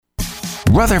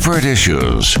Rutherford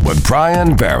Issues with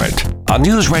Brian Barrett on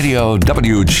News Radio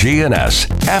WGNS,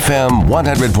 FM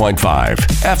 100.5,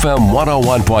 FM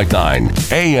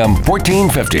 101.9, AM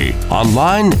 1450,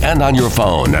 online and on your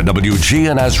phone at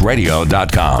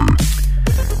WGNSradio.com.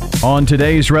 On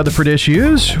today's Rutherford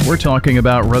Issues, we're talking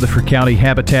about Rutherford County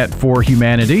Habitat for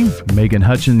Humanity. Megan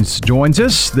Hutchins joins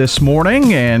us this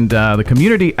morning, and the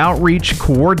Community Outreach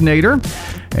Coordinator.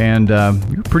 And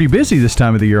you're pretty busy this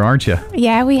time of the year, aren't you?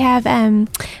 Yeah, we have a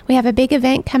big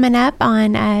event coming up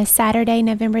on Saturday,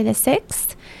 November the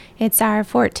 6th. It's our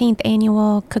 14th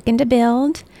annual Cooking to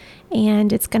Build,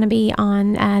 and it's going to be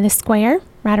on the square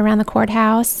right around the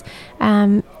courthouse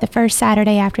the first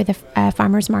Saturday after the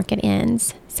farmers market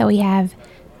ends. So we have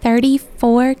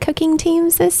 34 cooking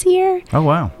teams this year. Oh,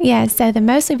 wow. Yeah, so the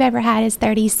most we've ever had is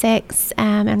 36,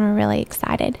 and we're really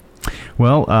excited.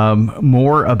 Well,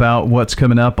 more about what's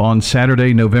coming up on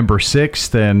Saturday, November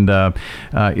 6th, and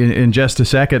in just a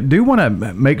second. Do want to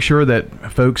make sure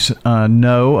that folks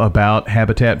know about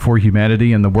Habitat for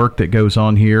Humanity and the work that goes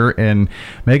on here. And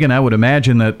Megan, I would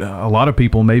imagine that a lot of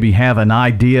people maybe have an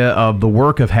idea of the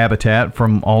work of Habitat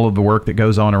from all of the work that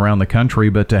goes on around the country,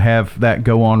 but to have that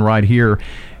go on right here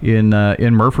in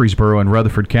Murfreesboro and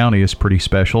Rutherford County is pretty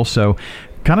special. So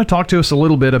kind of talk to us a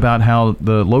little bit about how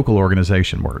the local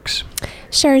organization works.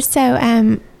 Sure. So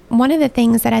one of the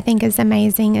things that I think is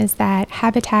amazing is that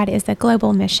Habitat is a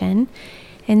global mission.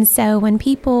 And so when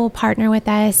people partner with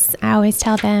us, I always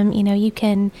tell them, you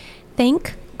can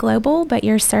think global, but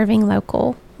you're serving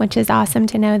local, which is awesome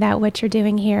to know that what you're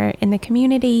doing here in the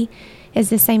community is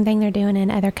the same thing they're doing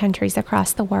in other countries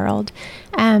across the world.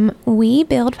 We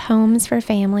build homes for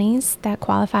families that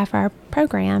qualify for our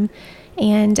program.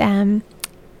 And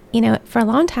for a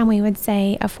long time we would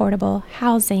say affordable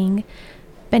housing,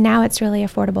 but now it's really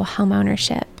affordable home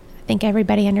ownership. I think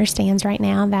everybody understands right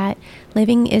now that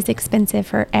living is expensive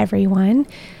for everyone,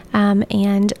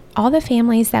 and all the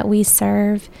families that we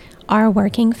serve are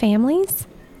working families.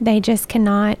 They just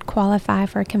cannot qualify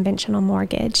for a conventional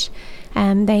mortgage.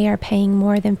 They are paying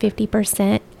more than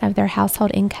 50% of their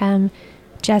household income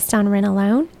just on rent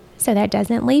alone, so that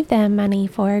doesn't leave them money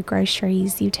for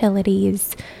groceries,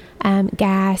 utilities,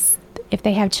 gas, if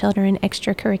they have children,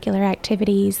 extracurricular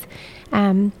activities.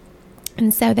 And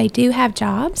so they do have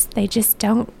jobs. They just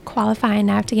don't qualify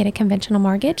enough to get a conventional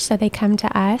mortgage. So they come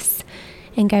to us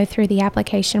and go through the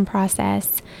application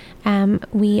process.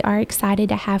 We are excited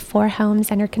to have 4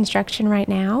 homes under construction right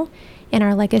now in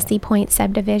our Legacy Point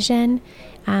subdivision.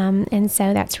 And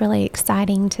so that's really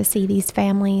exciting to see these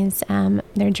families,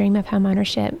 their dream of home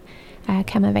ownership,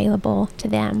 come available to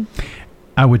them.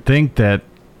 I would think that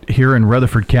here in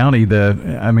Rutherford County,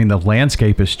 the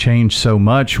landscape has changed so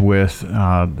much with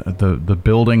the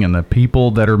building and the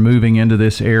people that are moving into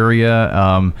this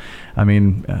area.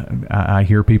 I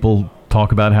hear people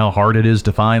talk about how hard it is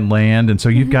to find land, and so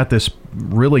you've got this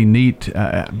really neat.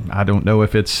 I don't know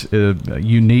if it's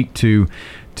unique to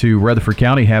Rutherford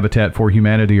County Habitat for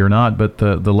Humanity or not, but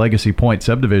the Legacy Point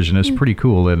subdivision is pretty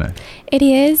cool, isn't it? It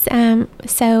is.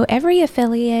 So every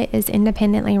affiliate is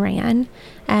independently ran.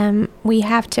 We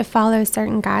have to follow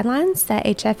certain guidelines that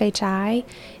HFHI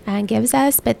gives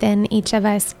us, but then each of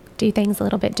us do things a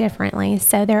little bit differently.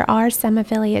 So there are some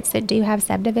affiliates that do have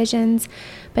subdivisions,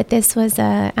 but this was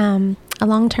a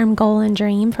long-term goal and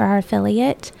dream for our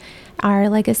affiliate. Our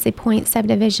Legacy Point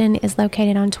subdivision is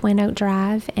located on Twin Oak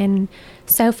Drive, and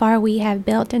so far we have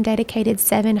built and dedicated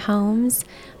 7 homes,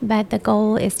 but the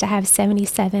goal is to have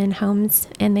 77 homes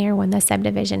in there when the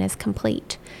subdivision is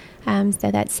complete. So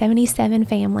that's 77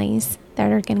 families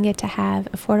that are going to get to have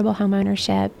affordable home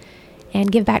ownership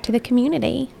and give back to the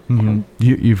community. Mm-hmm.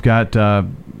 You've got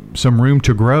some room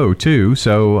to grow too,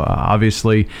 so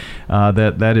obviously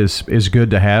that is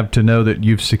good to have, to know that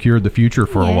you've secured the future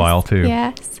for a while too.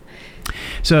 Yes.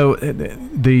 So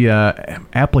the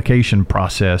application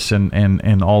process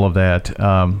and all of that,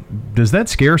 does that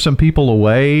scare some people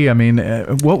away? I mean,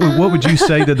 what would you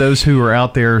say to those who are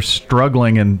out there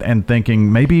struggling and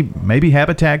thinking maybe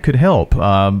Habitat could help,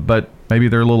 but maybe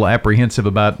they're a little apprehensive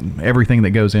about everything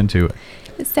that goes into it?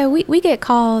 So we get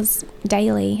calls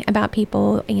daily about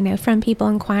people, from people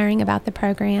inquiring about the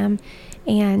program,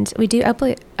 and we do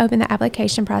open the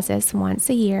application process once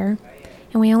a year.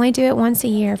 And we only do it once a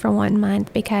year for 1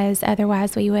 month, because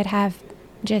otherwise we would have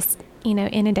just,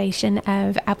 inundation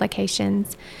of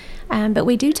applications. But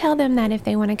we do tell them that if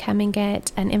they want to come and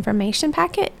get an information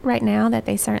packet right now, that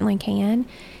they certainly can.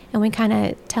 And we kind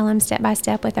of tell them step by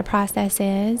step what the process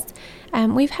is.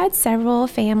 We've had several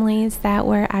families that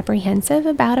were apprehensive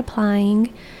about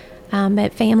applying,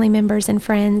 but family members and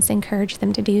friends encourage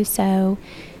them to do so.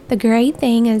 The great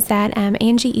thing is that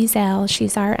Angie Ezel,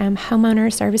 she's our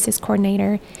homeowner services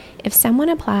coordinator. If someone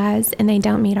applies and they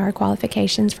don't meet our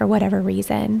qualifications for whatever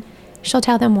reason, she'll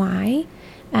tell them why.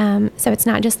 So it's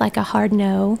not just like a hard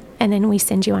no, and then we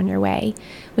send you on your way.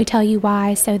 We tell you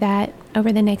why so that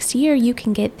over the next year you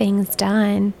can get things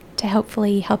done to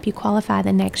hopefully help you qualify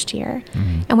the next year.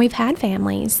 Mm-hmm. And we've had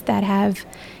families that have,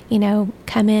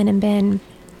 come in and been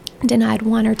denied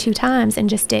 1 or 2 times and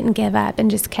just didn't give up and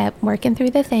just kept working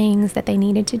through the things that they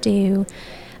needed to do.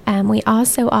 We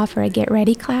also offer a Get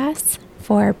Ready class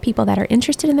for people that are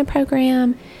interested in the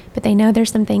program, but they know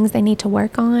there's some things they need to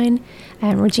work on.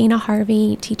 Regina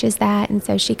Harvey teaches that, and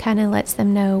so she kind of lets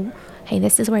them know, hey,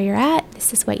 this is where you're at,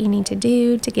 this is what you need to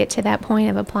do to get to that point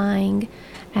of applying.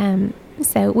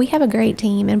 So we have a great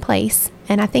team in place,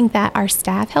 and I think that our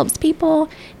staff helps people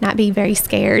not be very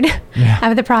scared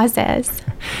of the process.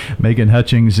 Megan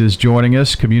Hutchings is joining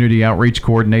us, Community Outreach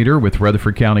Coordinator with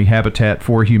Rutherford County Habitat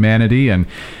for Humanity. And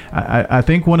I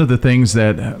think one of the things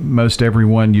that most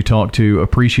everyone you talk to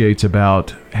appreciates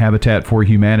about Habitat for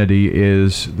Humanity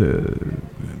is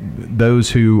those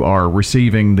who are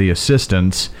receiving the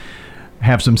assistance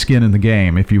have some skin in the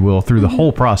game, if you will, through the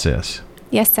whole process.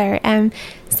 Yes, sir.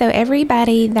 So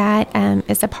everybody that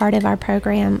is a part of our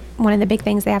program, one of the big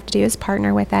things they have to do is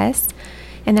partner with us,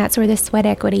 and that's where the sweat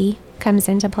equity comes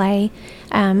into play.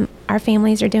 Our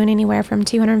families are doing anywhere from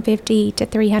 250 to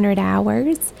 300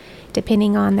 hours,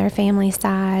 depending on their family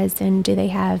size and do they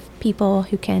have people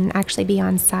who can actually be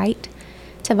on site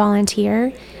to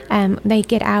volunteer. They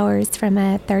get hours from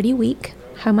a 30-week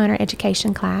homeowner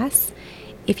education class.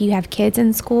 If you have kids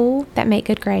in school that make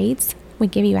good grades, we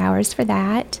give you hours for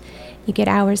that. You get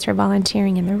hours for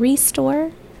volunteering in the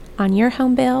Restore, on your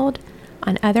home build,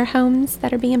 on other homes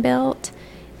that are being built.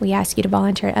 We ask you to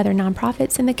volunteer at other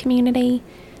nonprofits in the community.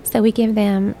 So we give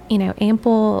them,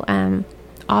 ample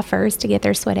offers to get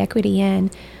their sweat equity in.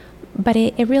 But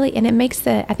it really, and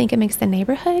I think it makes the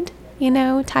neighborhood,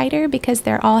 tighter, because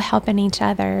they're all helping each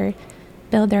other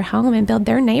build their home and build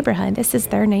their neighborhood. This is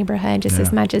their neighborhood just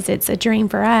as much as it's a dream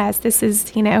for us. This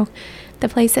is, the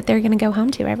place that they're going to go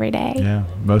home to every day. Yeah,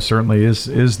 most certainly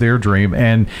is their dream.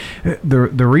 And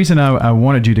the reason I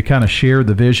wanted you to kind of share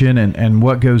the vision and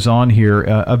what goes on here,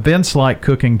 events like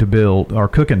Cooking to Build,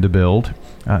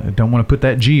 I don't want to put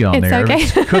that G on there. Okay.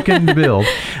 It's Cooking to Build.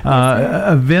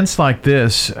 Events like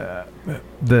this,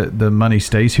 the money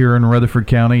stays here in Rutherford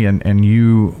County, and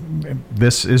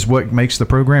this is what makes the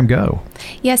program go.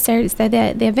 Yes, sir. So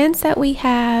the events that we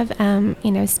have,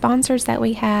 sponsors that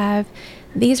we have,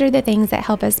 these are the things that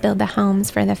help us build the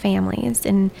homes for the families.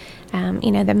 And,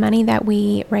 the money that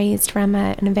we raised from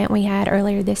an event we had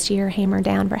earlier this year, Hammer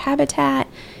Down for Habitat,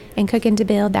 and Cooking to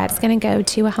Build, that's going to go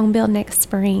to a home build next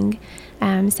spring.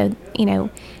 So,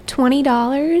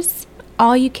 $20,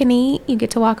 all you can eat. You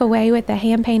get to walk away with a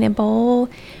hand-painted bowl.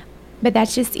 But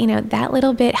that's just, that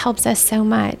little bit helps us so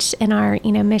much in our,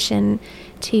 mission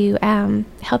to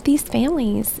help these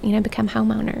families, become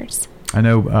homeowners. I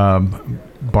know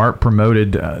Bart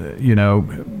promoted,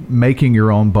 making your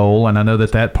own bowl, and I know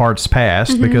that part's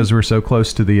passed because we're so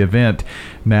close to the event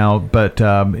now. But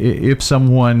if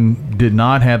someone did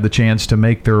not have the chance to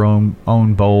make their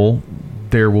own bowl,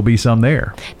 there will be some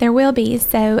there. There will be.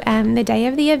 So the day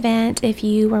of the event, if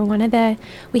you were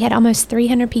we had almost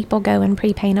 300 people go and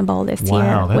pre-paint a bowl this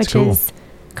year, which cool. Is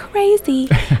crazy.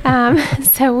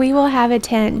 So we will have a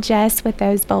tent just with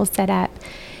those bowls set up.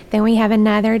 Then we have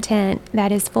another tent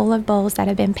that is full of bowls that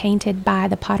have been painted by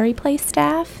the Pottery Place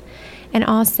staff. And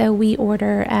also we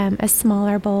order a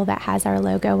smaller bowl that has our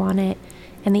logo on it,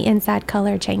 and the inside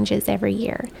color changes every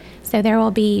year. So there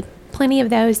will be plenty of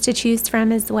those to choose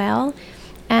from as well.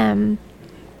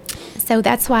 So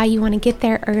that's why you want to get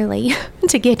there early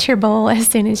to get your bowl as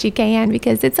soon as you can,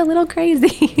 because it's a little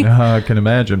crazy. I can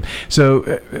imagine.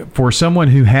 So for someone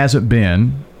who hasn't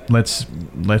been, let's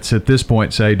at this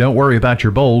point say, don't worry about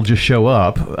your bowl, just show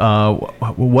up.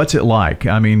 What's it like?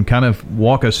 I mean, kind of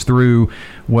walk us through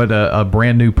what a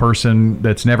brand new person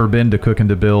that's never been to Cooking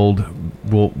to Build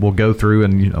will go through.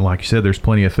 And like you said, there's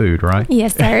plenty of food, right?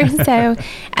 Yes, sir. So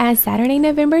Saturday,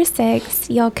 November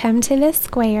 6th, you'll come to the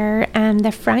square.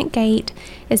 The front gate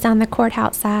is on the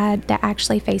courthouse side that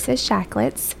actually faces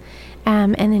Shacklett's.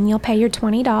 And then you'll pay your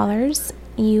 $20.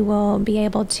 You will be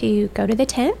able to go to the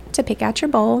tent to pick out your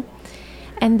bowl.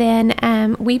 And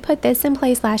then we put this in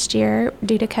place last year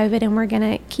due to COVID, and we're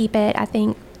going to keep it, I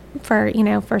think,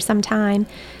 for some time.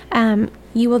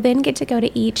 You will then get to go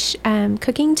to each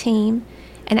cooking team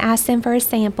and ask them for a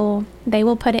sample. They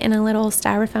will put it in a little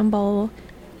styrofoam bowl.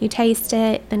 You taste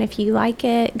it, and if you like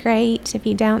it, great. If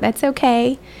you don't, that's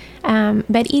okay.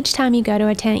 But each time you go to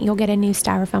a tent, you'll get a new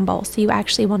styrofoam bowl. So you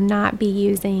actually will not be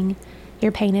using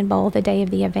your painted bowl the day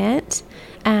of the event.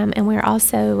 And we're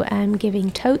also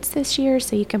giving totes this year,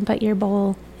 so you can put your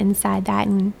bowl inside that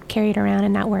and carry it around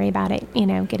and not worry about it,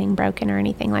 getting broken or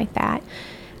anything like that.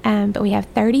 But we have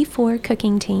 34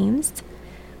 cooking teams.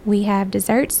 We have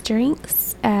desserts,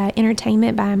 drinks,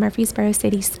 entertainment by Murfreesboro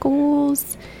City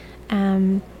Schools,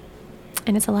 and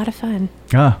it's a lot of fun.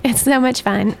 It's so much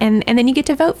fun, and then you get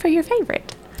to vote for your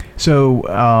favorite. So,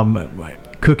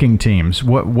 cooking teams.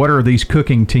 What are these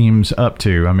cooking teams up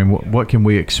to? I mean, what can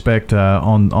we expect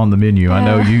on the menu? I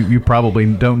know you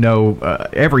probably don't know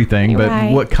everything, but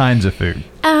right. What kinds of food?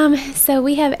 So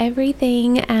we have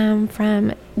everything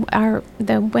from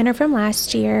the winner from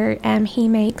last year. He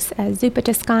makes a zuppa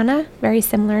toscana, very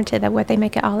similar to what they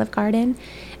make at Olive Garden.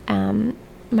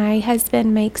 My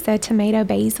husband makes a tomato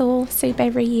basil soup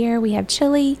every year. We have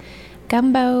chili,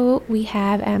 gumbo. We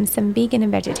have some vegan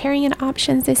and vegetarian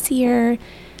options this year.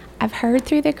 I've heard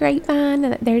through the grapevine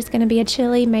that there's going to be a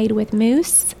chili made with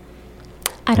moose.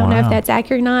 I don't know if that's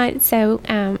accurate or not. So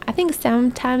I think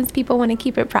sometimes people want to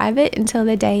keep it private until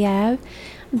the day of.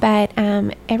 But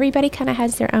everybody kind of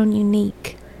has their own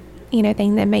unique,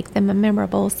 thing that make them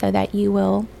memorable so that you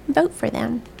will vote for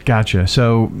them. Gotcha.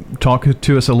 So talk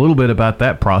to us a little bit about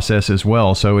that process as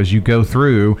well. So as you go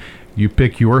through, you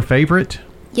pick your favorite?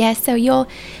 Yes, so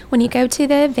when you go to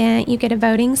the event, you get a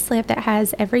voting slip that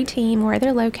has every team, where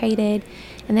they're located,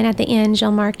 and then at the end,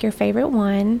 you'll mark your favorite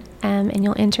one, and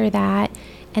you'll enter that,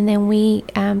 and then we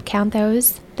count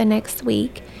those the next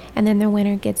week, and then the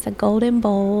winner gets a Golden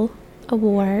Bowl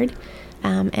award,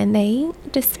 and they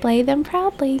display them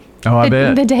proudly. Oh, I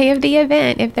bet. The day of the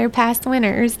event, if they're past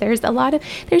winners. There's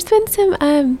been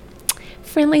some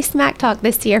friendly smack talk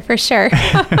this year for sure.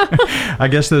 I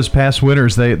guess those past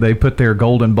winners, they put their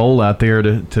golden bowl out there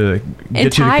to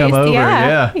get you to come over.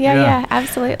 Yeah,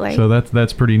 absolutely. So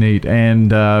that's pretty neat.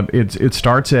 And it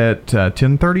starts at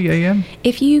 10:30 a.m.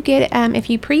 If you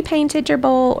pre-painted your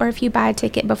bowl, or if you buy a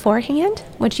ticket beforehand,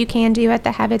 which you can do at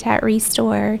the Habitat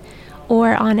Restore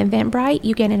or on Eventbrite,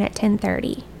 you get in at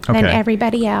 10:30. Okay. Then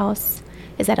everybody else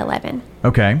is at 11.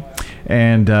 Okay.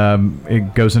 And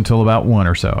it goes until about 1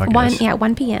 or so, I guess.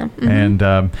 1 p.m. Mm-hmm.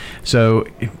 And so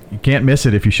you can't miss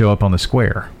it if you show up on the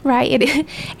square. Right.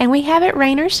 And we have it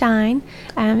rain or shine.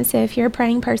 So if you're a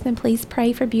praying person, please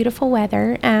pray for beautiful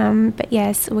weather. But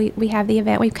yes, we have the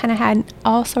event. We've kind of had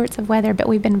all sorts of weather, but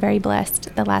we've been very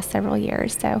blessed the last several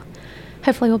years. So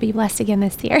hopefully we'll be blessed again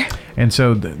this year. And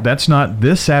so that's not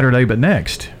this Saturday, but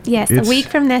next. Yes, a week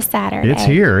from this Saturday. It's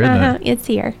here, isn't it? It's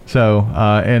here. So,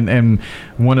 and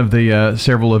one of the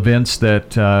several events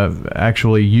that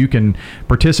actually you can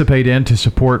participate in to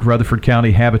support Rutherford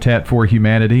County Habitat for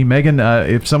Humanity. Megan,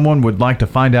 if someone would like to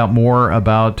find out more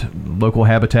about local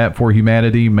Habitat for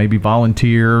Humanity, maybe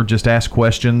volunteer, just ask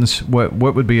questions, what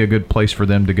would be a good place for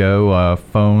them to go,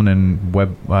 phone and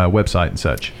website and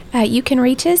such? You can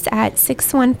reach us at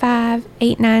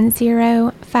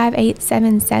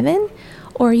 615-890-5877,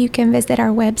 or you can visit our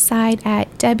website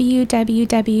at www.rchfh.org.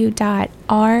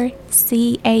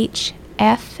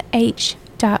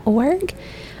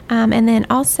 And then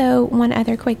also one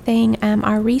other quick thing,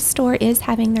 our Restore is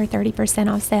having their 30%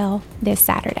 off sale this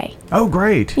Saturday. Oh,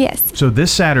 great. Yes. So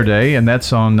this Saturday, and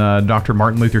that's on Dr.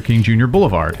 Martin Luther King Jr.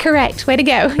 Boulevard. Correct. Way to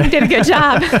go. You did a good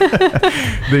job.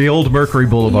 The old Mercury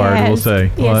Boulevard, yes. We'll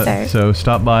say. Yes, sir. So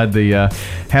stop by the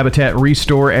Habitat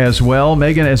Restore as well.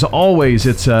 Megan, as always,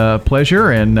 it's a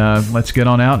pleasure, and let's get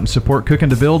on out and support Cooking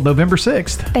to Build November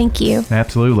 6th. Thank you.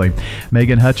 Absolutely.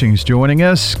 Megan Hutchings joining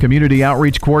us, Community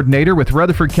Outreach Coordinator with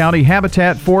Rutherford County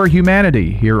Habitat for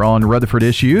Humanity here on Rutherford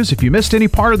Issues. If you missed any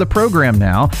part of the program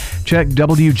now, check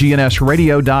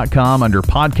WGNSradio.com under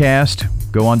podcast.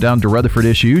 Go on down to Rutherford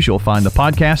Issues. You'll find the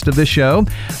podcast of this show,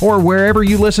 or wherever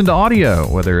you listen to audio,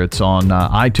 whether it's on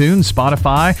iTunes,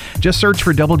 Spotify. Just search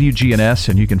for WGNS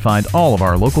and you can find all of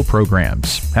our local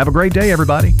programs. Have a great day,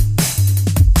 everybody.